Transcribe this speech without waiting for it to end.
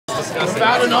disgusting.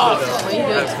 Bad enough.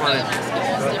 That's funny.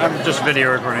 I'm just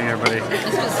video recording everybody.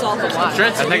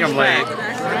 Trent's I think I'm late.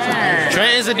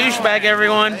 Trent is a douchebag,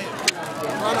 everyone.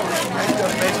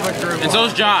 And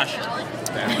so's Josh.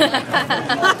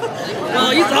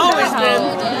 Well, he's always been.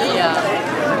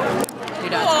 Yeah.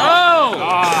 Oh!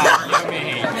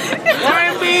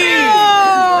 Why me?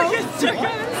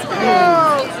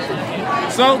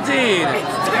 Salted.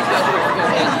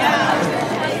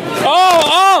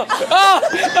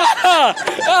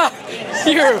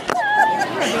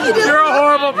 You're a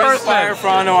horrible person.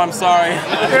 Frono, I'm sorry.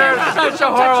 You're such a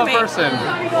horrible person.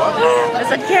 I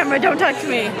said, camera, don't touch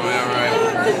me.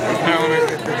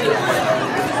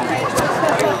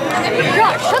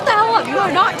 Josh, shut the hell up. You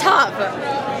are not tough.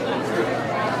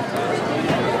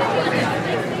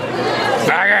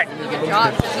 Faggot.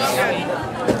 Josh.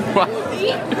 What?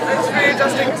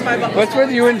 What's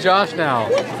with you and Josh now?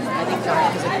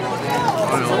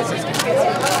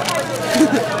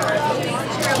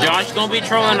 Josh, don't be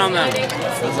trolling on them.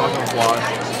 That's not gonna fly.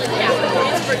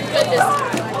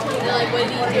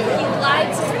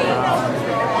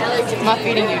 I'm not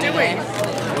feeding you today.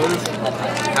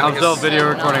 I'm still video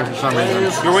recording for some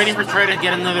reason. You're waiting for Trey to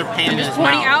get another pain in his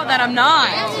Pointing mouth. out that I'm not.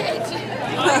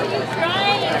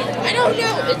 I don't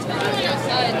know. It's really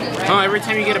outside. Oh, every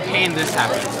time you get a pain, this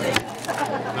happens.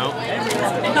 Nope.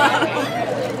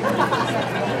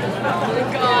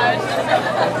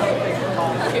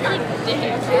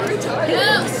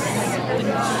 Yes!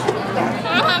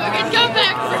 I'll have a good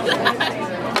comeback for that.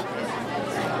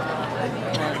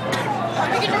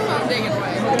 We get your phone taken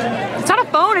away. It's not a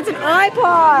phone, it's an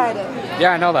iPod.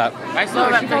 Yeah, I know that. I saw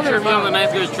that picture of you on the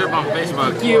ninth grade trip on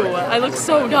Facebook. You, I look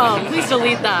so dumb. Please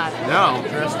delete that. No.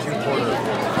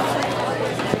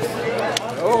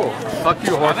 Oh, fuck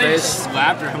you, I think I whoreface.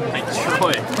 slapped her like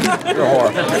Troy. You're a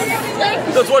whore.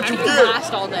 That's what you How do get. you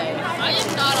last all day? I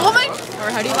am not Oh my! Or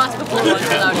how do you last the full lunch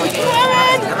without eating?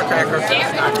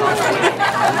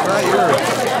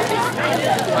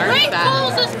 Great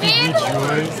balls is bad.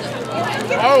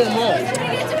 Oh no.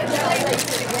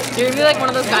 You're gonna be like one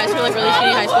of those guys who are like really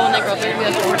shitty high school and they grow up they're gonna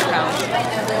be like 400 pounds.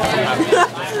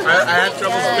 I had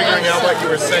trouble figuring out what you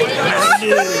were saying.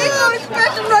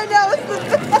 Expression right now is the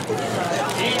best.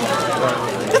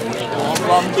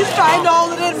 He's trying to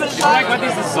hold it in, but it's not. What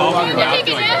is the salt on your mouth? Take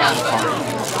it out.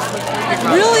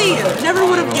 Really? Never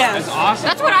would have guessed. Awesome.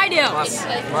 That's what I do.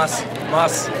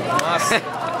 Must.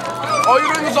 Oh,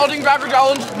 you're doing the salting cracker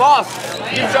challenge? Moss.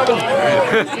 Keep shoving.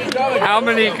 How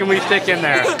many can we stick in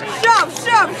there? Shove.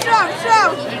 Chug.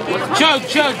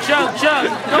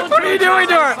 What are you doing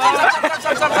to her?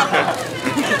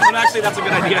 But actually, that's a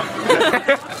good idea.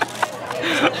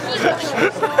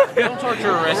 Don't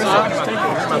torture a wrist.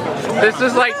 This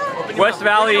is like West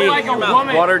Valley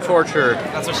water torture.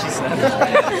 That's what she said.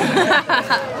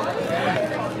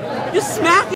 Just smack